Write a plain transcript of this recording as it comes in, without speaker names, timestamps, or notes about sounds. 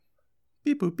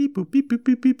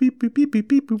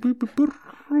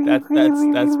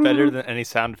That's better than any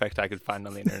sound effect I could find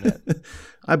on the internet.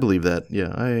 I believe that.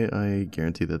 Yeah, I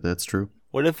guarantee that that's true.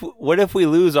 What if we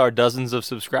lose our dozens of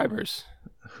subscribers?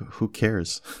 Who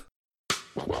cares?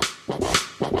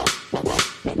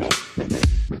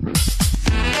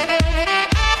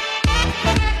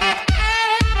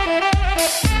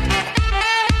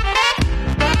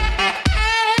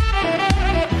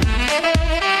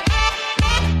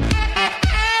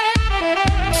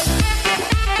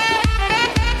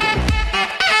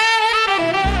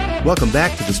 Welcome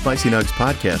back to the Spicy Nugs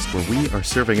podcast, where we are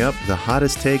serving up the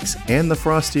hottest takes and the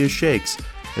frostiest shakes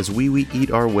as we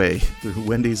eat our way through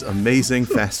Wendy's amazing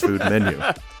fast food menu.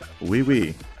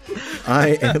 Oui.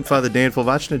 I am Father Dan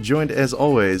Fulvachna, joined as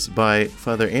always by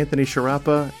Father Anthony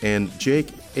Sharapa and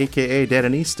Jake, a.k.a.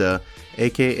 Dadanista,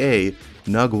 a.k.a.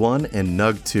 Nug 1 and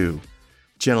Nug 2.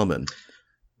 Gentlemen,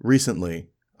 recently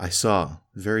I saw,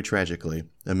 very tragically,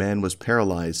 a man was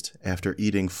paralyzed after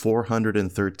eating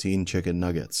 413 chicken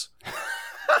nuggets.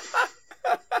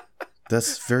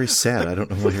 That's very sad. I don't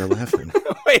know why you're laughing.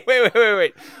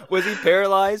 Wait. Was he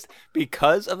paralyzed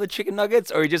because of the chicken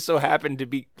nuggets, or he just so happened to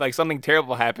be, like, something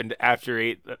terrible happened after he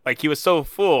ate? Like, he was so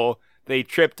full that he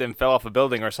tripped and fell off a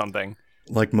building or something.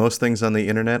 Like most things on the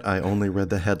internet, I only read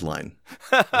the headline.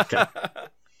 Okay.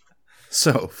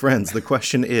 So, friends, the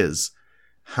question is,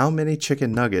 how many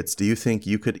chicken nuggets do you think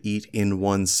you could eat in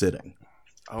one sitting?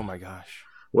 Oh my gosh.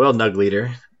 Well, Nug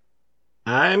Leader,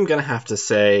 I'm going to have to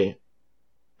say,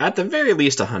 at the very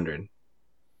least, 100.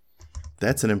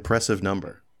 That's an impressive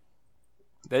number.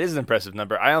 That is an impressive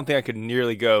number. I don't think I could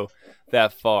nearly go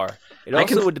that far.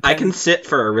 Would depend. I can sit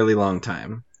for a really long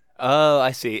time. Oh,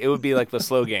 I see. It would be like the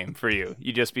slow game for you.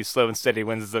 You just be slow and steady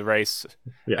wins the race,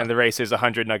 and the race is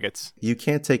 100 nuggets. You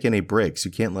can't take any breaks.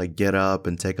 You can't, like, get up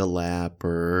and take a lap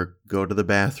or go to the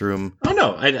bathroom. Oh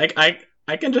no, I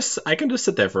can just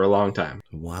sit there for a long time.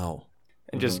 Wow.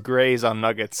 And just graze on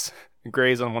nuggets.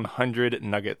 Graze on 100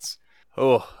 nuggets.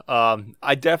 Oh,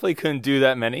 I definitely couldn't do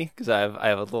that many because I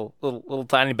have a little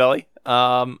tiny belly.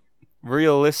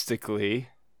 Realistically,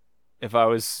 if I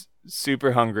was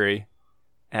super hungry,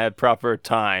 had proper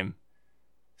time,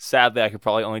 sadly I could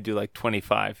probably only do like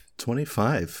 25.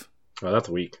 25? Oh, that's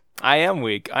weak. I am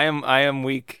weak. I am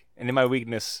weak, and in my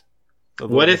weakness, the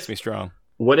Lord makes me strong.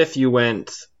 What if you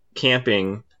went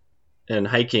camping and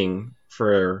hiking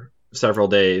for several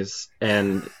days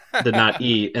and did not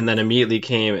eat, and then immediately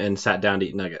came and sat down to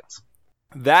eat nuggets?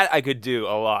 That I could do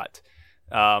a lot.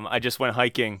 I just went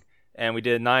hiking, and we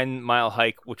did a 9-mile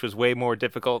hike, which was way more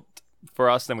difficult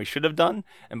for us than we should have done,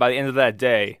 and by the end of that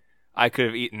day I could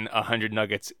have eaten 100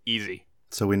 nuggets easy.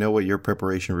 So we know what your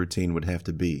preparation routine would have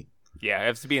to be. Yeah, it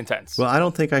has to be intense. Well, I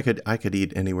don't think I could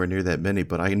eat anywhere near that many,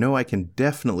 but I know I can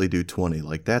definitely do 20.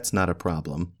 Like, that's not a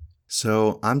problem.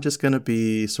 So I'm just going to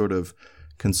be sort of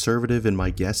conservative in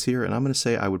my guess here, and I'm going to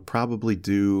say I would probably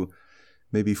do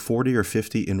maybe 40 or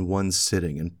 50 in one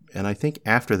sitting. And I think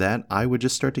after that, I would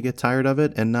just start to get tired of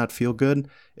it and not feel good,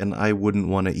 and I wouldn't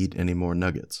want to eat any more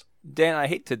nuggets. Dan, I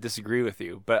hate to disagree with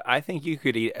you, but I think you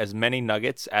could eat as many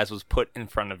nuggets as was put in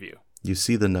front of you. You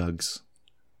see the nugs.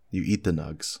 You eat the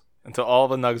nugs. Until all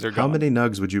the nugs are gone. How many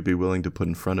nugs would you be willing to put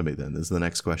in front of me then, is the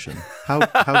next question.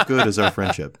 How good is our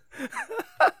friendship?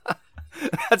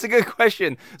 That's a good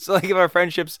question. So, like, if our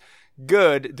friendship's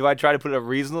good, do I try to put a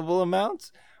reasonable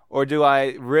amount? Or do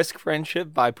I risk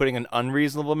friendship by putting an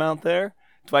unreasonable amount there?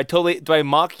 Do I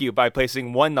mock you by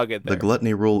placing one nugget there? The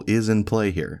gluttony rule is in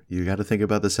play here. You got to think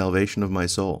about the salvation of my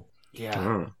soul.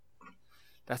 Yeah.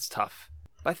 That's tough.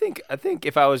 I think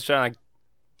if I was trying to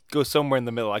go somewhere in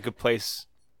the middle, I could place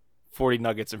 40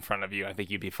 nuggets in front of you. I think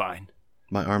you'd be fine.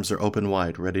 My arms are open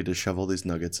wide, ready to shovel these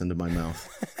nuggets into my mouth.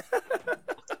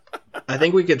 I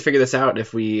think we could figure this out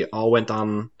if we all went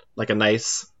on like a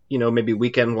nice, maybe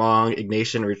weekend-long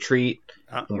Ignatian retreat,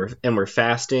 and we're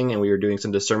fasting, and we were doing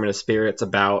some discernment of spirits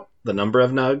about the number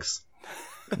of nugs.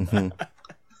 Mm-hmm.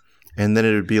 And then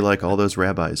it would be like all those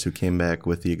rabbis who came back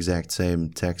with the exact same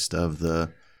text of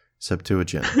the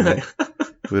Septuagint. Right?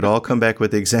 We'd all come back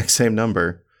with the exact same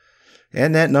number,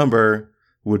 and that number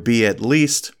would be at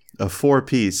least a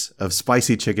 4-piece of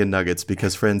spicy chicken nuggets,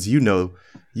 because, friends, you know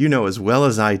as well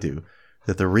as I do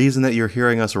that the reason that you're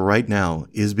hearing us right now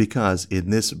is because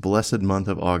in this blessed month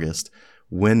of August,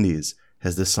 Wendy's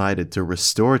has decided to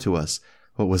restore to us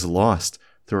what was lost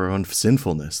through our own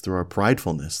sinfulness, through our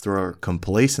pridefulness, through our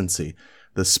complacency.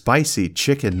 The spicy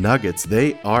chicken nuggets,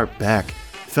 they are back.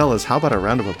 Fellas, how about a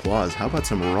round of applause? How about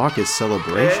some raucous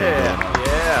celebration?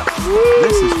 Yeah.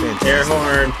 This is fantastic. Air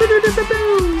horn.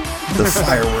 The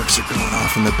fireworks are going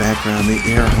off in the background. The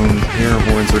air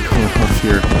horns are going off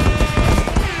here.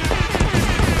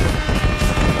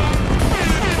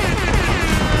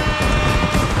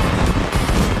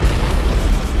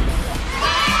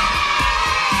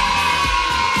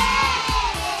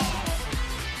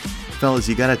 fellas,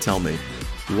 you got to tell me,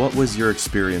 what was your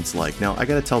experience like? Now, I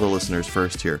got to tell the listeners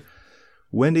first here.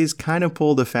 Wendy's kind of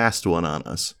pulled a fast one on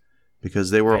us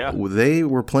because they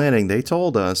were planning. They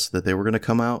told us that they were going to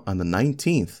come out on the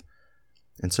 19th.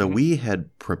 And so we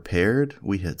had prepared,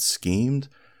 we had schemed,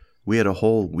 we had a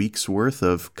whole week's worth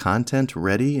of content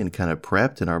ready and kind of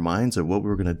prepped in our minds of what we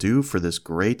were going to do for this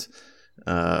great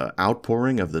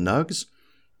outpouring of the Nugs.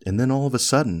 And then all of a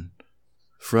sudden,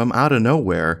 from out of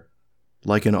nowhere,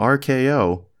 like an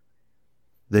RKO,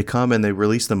 they come and they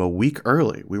release them a week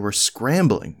early. We were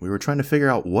scrambling. We were trying to figure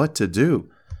out what to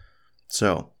do.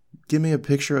 So, give me a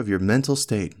picture of your mental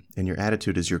state and your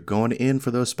attitude as you're going in for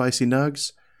those spicy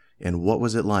nugs. And what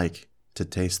was it like to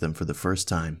taste them for the first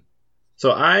time?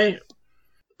 So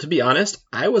to be honest,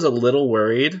 I was a little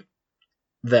worried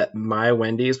that my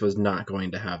Wendy's was not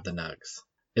going to have the nugs.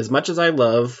 As much as I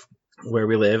love where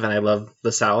we live and I love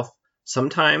the South,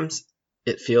 sometimes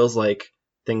it feels like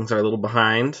things are a little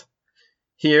behind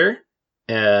here,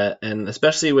 and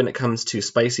especially when it comes to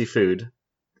spicy food,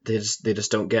 they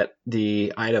just don't get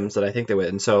the items that I think they would.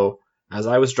 And so as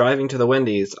I was driving to the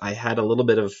Wendy's, I had a little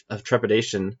bit of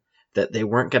trepidation that they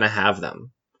weren't going to have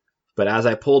them. But as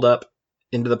I pulled up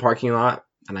into the parking lot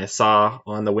and I saw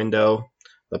on the window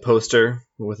the poster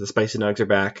with the spicy nugs are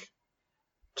back,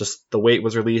 just the weight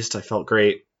was released. I felt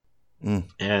great.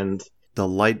 And the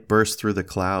light burst through the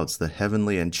clouds. The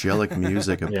heavenly angelic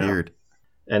music appeared.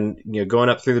 And going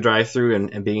up through the drive-thru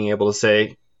and being able to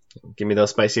say, give me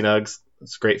those spicy nugs,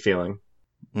 it's a great feeling.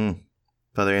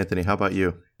 Father Anthony, how about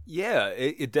you? Yeah,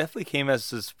 it definitely came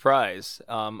as a surprise.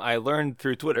 I learned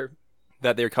through Twitter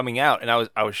that they're coming out, and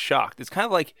I was shocked. It's kind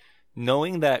of like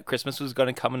knowing that Christmas was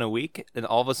going to come in a week, and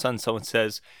all of a sudden someone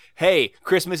says, hey,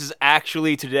 Christmas is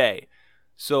actually today.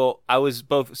 So I was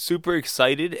both super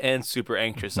excited and super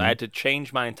anxious. I had to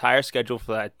change my entire schedule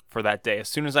for that day. As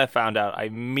soon as I found out, I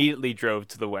immediately drove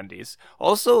to the Wendy's.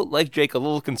 Also, like Jake, a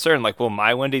little concerned, like, will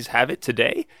my Wendy's have it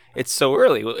today? It's so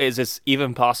early. Is this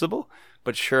even possible?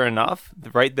 But sure enough,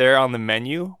 right there on the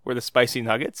menu were the spicy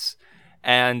nuggets.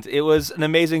 And it was an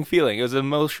amazing feeling. It was an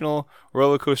emotional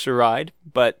roller coaster ride,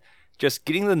 but just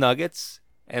getting the nuggets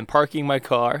and parking my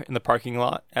car in the parking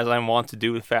lot, as I want to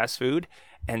do with fast food,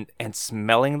 and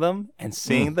smelling them and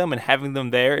seeing them and having them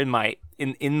there in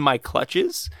my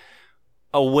clutches,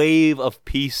 a wave of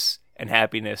peace and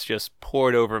happiness just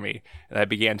poured over me, and I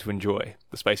began to enjoy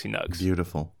the spicy nugs.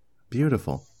 Beautiful.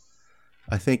 Beautiful.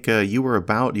 I think you were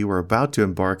about to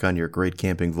embark on your great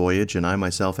camping voyage, and I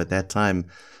myself at that time,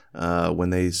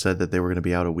 when they said that they were going to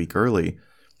be out a week early,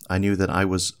 I knew that I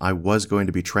was going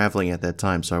to be traveling at that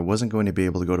time, so I wasn't going to be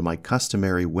able to go to my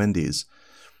customary Wendy's.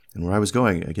 And where I was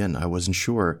going, again, I wasn't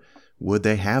sure. Would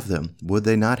they have them? Would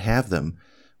they not have them?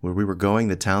 Where we were going,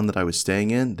 the town that I was staying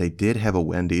in, they did have a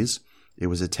Wendy's. It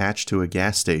was attached to a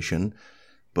gas station.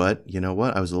 But you know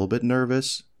what? I was a little bit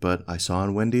nervous, but I saw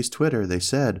on Wendy's Twitter, they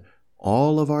said,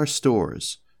 all of our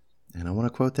stores, and I want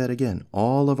to quote that again,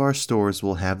 all of our stores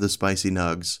will have the spicy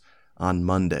nugs on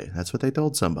Monday. That's what they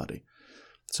told somebody.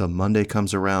 So Monday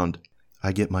comes around.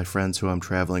 I get my friends who I'm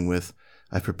traveling with.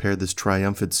 I prepared this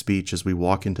triumphant speech as we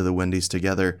walk into the Wendy's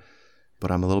together,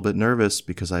 but I'm a little bit nervous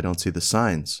because I don't see the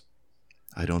signs.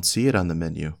 I don't see it on the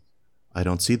menu. I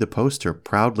don't see the poster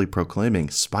proudly proclaiming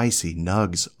spicy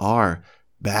nugs are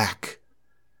back.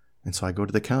 And so I go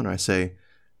to the counter. I say,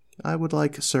 I would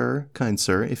like, sir, kind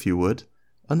sir, if you would,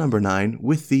 a number 9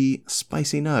 with the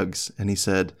spicy nugs. And he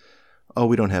said, oh,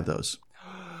 we don't have those.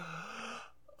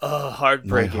 Oh,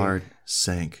 heartbreaking. My heart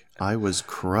sank. I was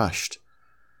crushed.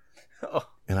 Oh.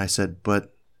 And I said,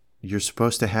 but you're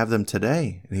supposed to have them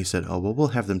today. And he said, oh, well, we'll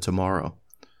have them tomorrow.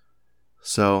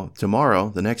 So tomorrow,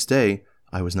 the next day,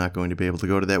 I was not going to be able to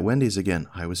go to that Wendy's again.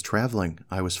 I was traveling.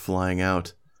 I was flying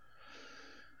out.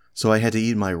 So I had to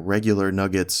eat my regular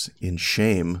nuggets in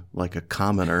shame, like a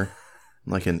commoner,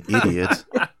 like an idiot,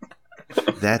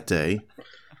 that day.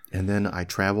 And then I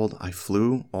traveled. I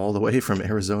flew all the way from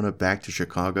Arizona back to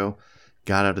Chicago,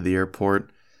 got out of the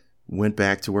airport, went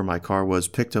back to where my car was,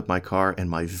 picked up my car, and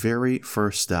my very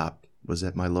first stop was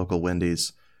at my local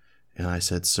Wendy's. And I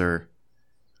said, sir,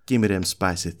 give me them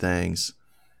spicy things.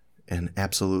 And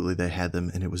absolutely they had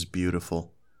them, and it was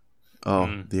beautiful.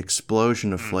 Oh, the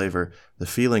explosion of flavor, the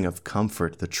feeling of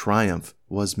comfort, the triumph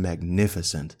was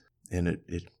magnificent. And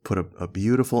it put a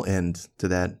beautiful end to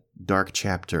that dark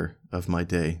chapter of my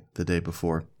day the day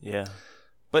before. Yeah.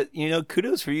 But,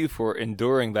 kudos for you for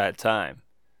enduring that time.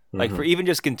 Like, for even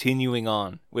just continuing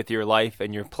on with your life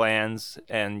and your plans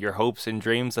and your hopes and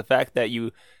dreams, the fact that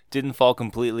you didn't fall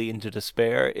completely into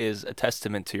despair is a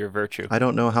testament to your virtue. I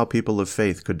don't know how people of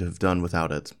faith could have done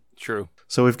without it. True.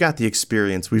 So we've got the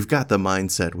experience, we've got the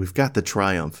mindset, we've got the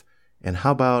triumph, And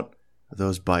how about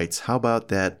those bites? How about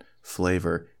that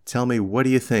flavor? Tell me, what do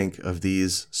you think of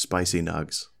these spicy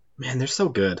nugs? Man, they're so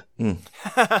good.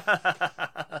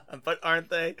 But aren't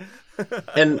they?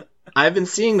 And I've been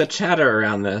seeing the chatter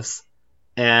around this,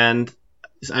 and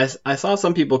I saw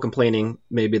some people complaining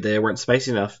maybe they weren't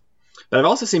spicy enough. But I've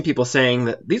also seen people saying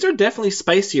that these are definitely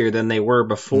spicier than they were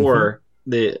before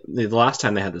the last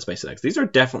time they had the spicy nugs. These are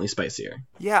definitely spicier.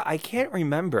 Yeah, I can't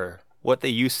remember what they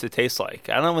used to taste like.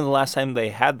 I don't know when the last time they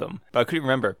had them, but I couldn't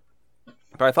remember.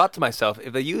 But I thought to myself,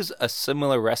 if they use a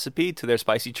similar recipe to their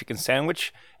spicy chicken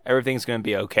sandwich, everything's going to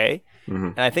be okay.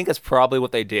 And I think that's probably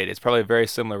what they did. It's probably a very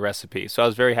similar recipe. So I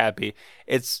was very happy.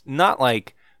 It's not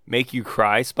like make you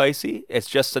cry spicy. It's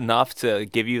just enough to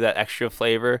give you that extra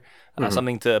flavor,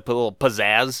 something to put a little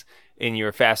pizzazz in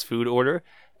your fast food order.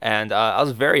 And I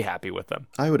was very happy with them.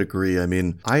 I would agree. I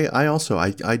mean, I also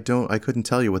couldn't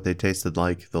tell you what they tasted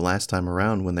like the last time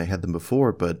around when they had them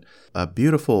before, but a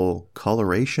beautiful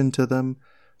coloration to them,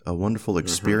 a wonderful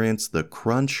experience. The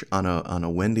crunch on a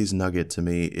Wendy's nugget to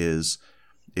me is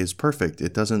perfect.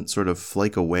 It doesn't sort of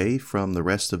flake away from the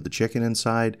rest of the chicken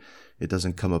inside. It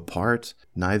doesn't come apart.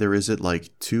 Neither is it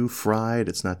like too fried.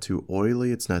 It's not too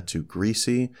oily. It's not too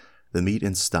greasy. The meat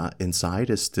inside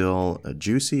is still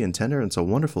juicy and tender, and it's a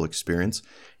wonderful experience,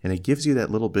 and it gives you that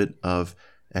little bit of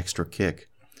extra kick.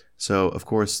 So, of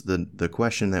course, the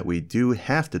question that we do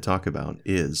have to talk about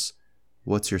is,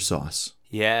 what's your sauce?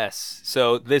 Yes.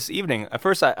 So this evening, at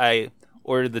first I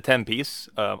ordered the 10-piece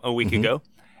a week ago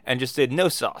and just did no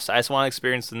sauce. I just want to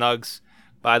experience the nugs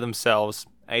by themselves.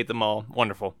 I ate them all.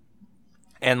 Wonderful.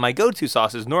 And my go-to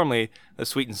sauce is normally the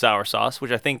sweet and sour sauce,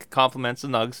 which I think complements the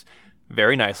nugs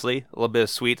very nicely. A little bit of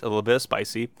sweet, a little bit of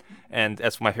spicy. And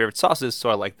that's my favorite sauces, so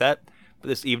I like that. But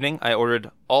this evening, I ordered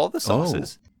all the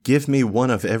sauces. Oh, give me one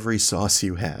of every sauce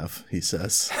you have, he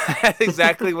says. That's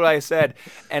exactly what I said.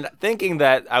 And thinking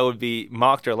that I would be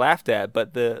mocked or laughed at,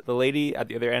 but the lady at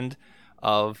the other end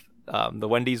of the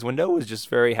Wendy's window was just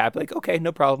very happy. Like, okay,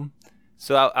 no problem.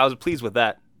 So I was pleased with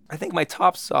that. I think my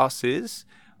top sauces,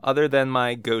 other than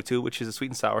my go-to, which is the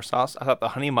sweet and sour sauce, I thought the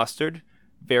honey mustard,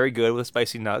 very good with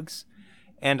spicy nugs.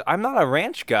 And I'm not a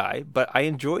ranch guy, but I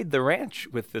enjoyed the ranch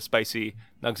with the spicy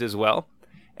nugs as well.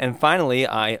 And finally,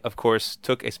 I, of course,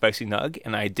 took a spicy nug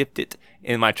and I dipped it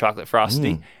in my chocolate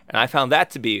frosty. And I found that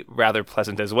to be rather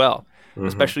pleasant as well.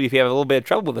 Especially if you have a little bit of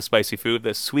trouble with the spicy food.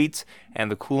 The sweet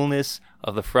and the coolness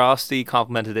of the frosty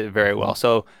complemented it very well.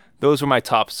 So those were my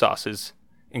top sauces,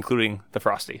 including the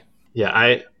frosty.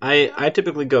 Yeah, I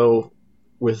typically go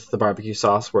with the barbecue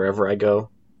sauce wherever I go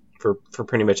for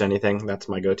pretty much anything. That's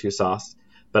my go-to sauce.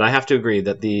 But I have to agree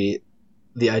that the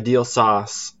ideal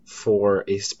sauce for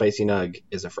a spicy nug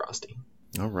is a frosty.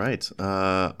 All right.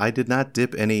 I did not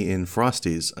dip any in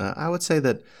Frosties. I would say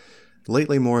that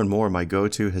lately more and more my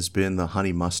go-to has been the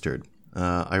honey mustard.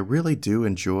 I really do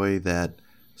enjoy that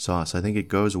sauce. I think it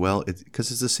goes well because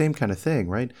it's the same kind of thing,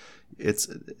 right?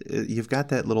 You've got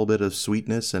that little bit of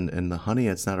sweetness and the honey.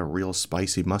 It's not a real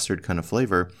spicy mustard kind of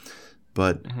flavor.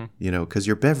 But because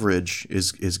your beverage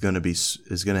is going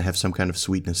to have some kind of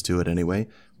sweetness to it anyway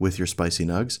with your spicy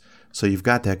nugs, so you've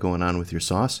got that going on with your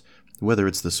sauce. Whether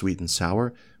it's the sweet and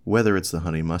sour, whether it's the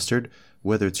honey mustard,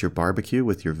 whether it's your barbecue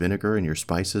with your vinegar and your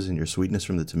spices and your sweetness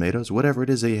from the tomatoes, whatever it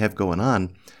is that you have going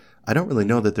on, I don't really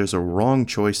know that there's a wrong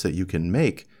choice that you can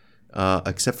make,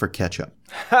 except for ketchup,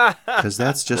 because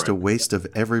that's just a waste of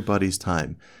everybody's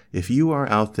time. If you are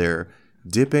out there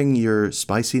dipping your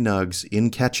spicy nugs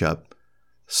in ketchup,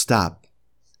 stop.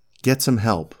 Get some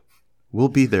help. We'll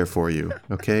be there for you,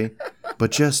 okay?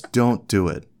 But just don't do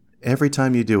it. Every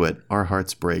time you do it, our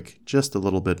hearts break just a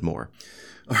little bit more.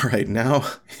 All right, now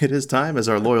it is time, as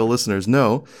our loyal listeners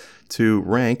know, to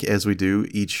rank, as we do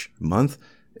each month,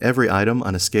 every item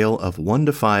on a scale of 1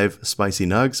 to 5 spicy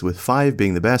nugs, with 5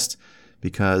 being the best,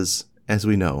 because, as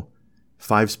we know,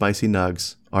 5 spicy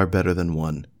nugs are better than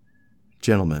 1.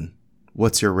 Gentlemen,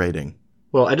 what's your rating?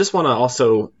 Well, I just want to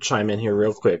also chime in here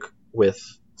real quick with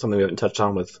something we haven't touched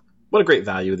on with what a great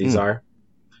value these are.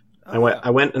 I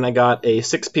went and I got a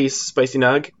 6-piece spicy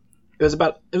nug. It was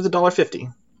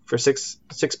 $1.50 for six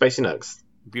spicy nugs.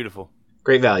 Beautiful.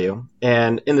 Great value.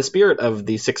 And in the spirit of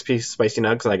the 6-piece spicy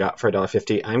nugs that I got for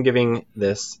 $1.50, I'm giving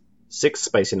this 6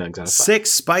 spicy nugs out of 5.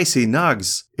 6 spicy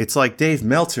nugs. It's like Dave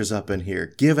Meltzer's up in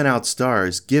here, giving out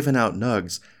stars, giving out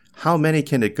nugs. How many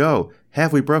can it go?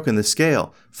 Have we broken the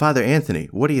scale? Father Anthony,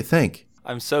 what do you think?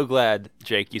 I'm so glad,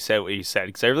 Jake, you said what you said,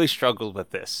 because I really struggled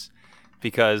with this.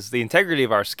 Because the integrity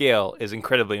of our scale is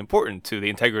incredibly important to the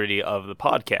integrity of the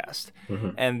podcast.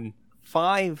 And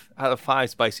 5 out of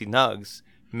 5 spicy nugs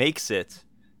makes it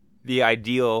the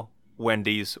ideal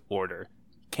Wendy's order.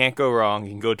 Can't go wrong.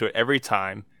 You can go to it every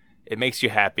time. It makes you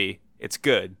happy. It's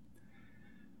good.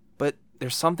 But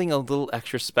there's something a little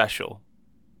extra special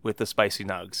with the Spicy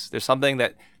Nugs. There's something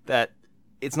that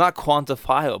it's not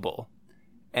quantifiable.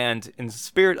 And in the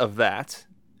spirit of that,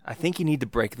 I think you need to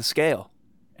break the scale.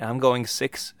 And I'm going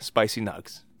 6 Spicy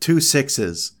Nugs. 2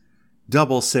 6s.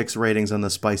 Double 6 ratings on the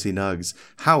Spicy Nugs.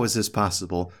 How is this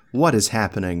possible? What is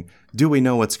happening? Do we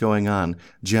know what's going on?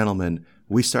 Gentlemen,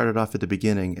 we started off at the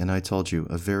beginning, and I told you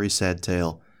a very sad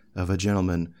tale of a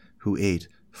gentleman who ate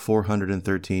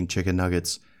 413 chicken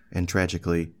nuggets, and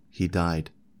tragically, he died.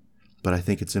 But I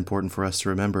think it's important for us to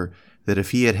remember that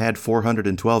if he had had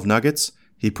 412 nuggets,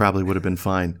 he probably would have been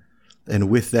fine. And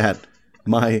with that,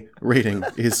 my rating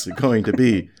is going to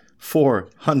be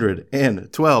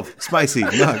 412 Spicy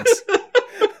Nugs.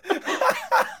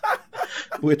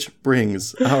 Which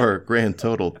brings our grand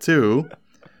total to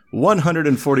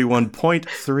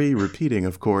 141.3, repeating,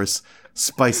 of course,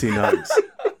 Spicy Nugs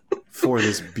for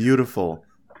this beautiful,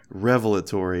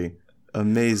 revelatory,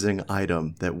 amazing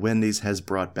item that Wendy's has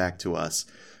brought back to us.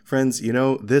 Friends, you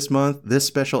know, this month, this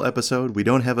special episode, we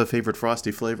don't have a favorite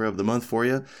Frosty flavor of the month for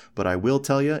you, but I will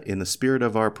tell you, in the spirit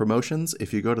of our promotions,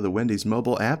 if you go to the Wendy's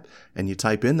mobile app and you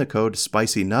type in the code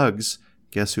Spicy Nugs,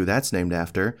 guess who that's named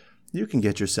after? You can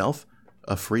get yourself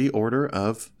a free order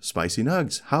of Spicy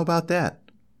Nugs. How about that?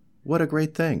 What a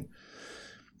great thing.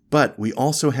 But we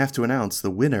also have to announce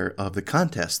the winner of the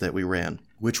contest that we ran,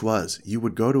 which was you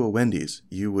would go to a Wendy's,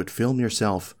 you would film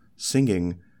yourself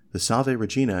singing the Salve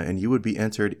Regina, and you would be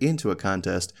entered into a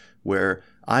contest where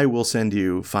I will send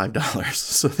you $5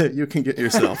 so that you can get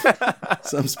yourself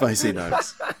some Spicy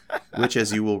Nugs, which,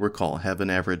 as you will recall, have an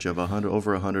average of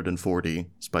over 140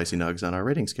 Spicy Nugs on our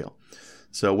rating scale.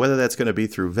 So whether that's going to be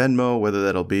through Venmo, whether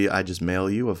that'll be I just mail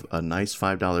you a nice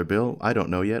 $5 bill, I don't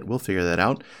know yet. We'll figure that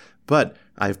out. But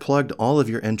I've plugged all of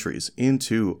your entries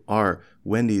into our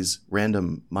Wendy's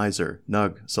randomizer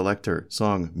Nug selector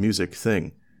song music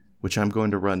thing, which I'm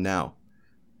going to run now.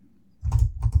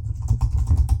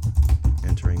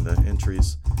 Entering the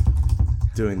entries,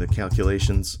 doing the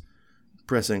calculations,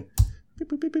 pressing.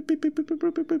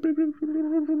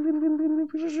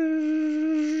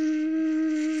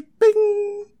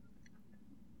 Bing!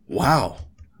 Wow.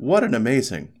 What an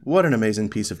amazing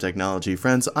piece of technology.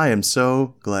 Friends, I am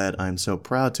so glad, I'm so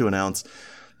proud to announce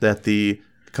that the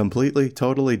completely,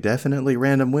 totally, definitely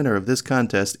random winner of this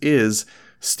contest is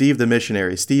Steve the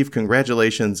Missionary. Steve,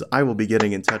 congratulations. I will be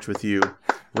getting in touch with you.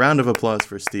 Round of applause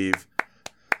for Steve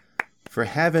for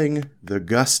having the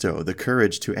gusto, the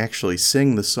courage to actually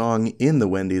sing the song in the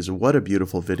Wendy's. What a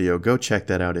beautiful video. Go check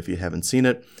that out if you haven't seen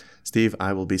it. Steve,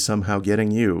 I will be somehow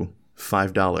getting you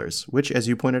 $5, which, as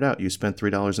you pointed out, you spent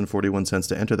 $3.41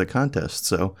 to enter the contest.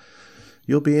 So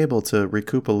you'll be able to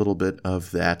recoup a little bit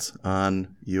of that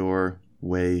on your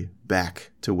way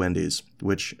back to Wendy's,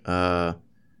 which I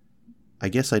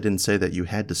guess I didn't say that you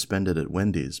had to spend it at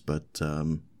Wendy's, but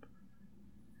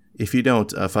if you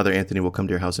don't, Father Anthony will come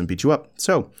to your house and beat you up.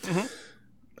 So,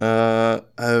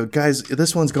 guys,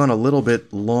 this one's gone a little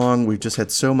bit long. We've just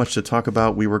had so much to talk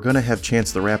about. We were going to have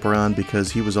Chance the Rapper on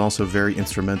because he was also very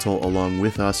instrumental along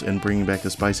with us in bringing back the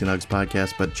Spicy Nugs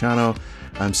podcast. But Chano,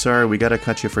 I'm sorry, we got to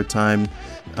cut you for time.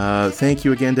 Thank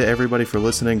you again to everybody for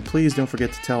listening. Please don't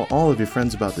forget to tell all of your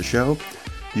friends about the show.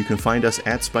 You can find us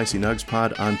at Spicy Nugs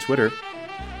Pod on Twitter.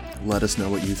 Let us know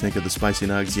what you think of the Spicy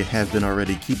Nugs. You have been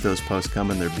already. Keep those posts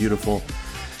coming. They're beautiful.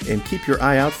 And keep your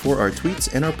eye out for our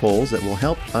tweets and our polls that will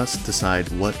help us decide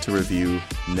what to review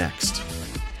next.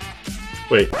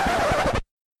 Wait.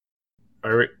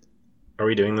 Are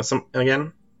we doing this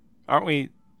again? Aren't we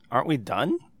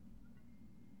done?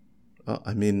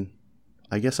 I mean,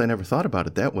 I guess I never thought about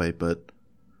it that way, but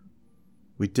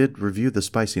we did review the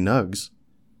Spicy Nugs.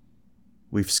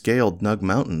 We've scaled Nug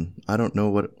Mountain. I don't know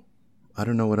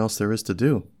what else there is to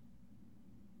do.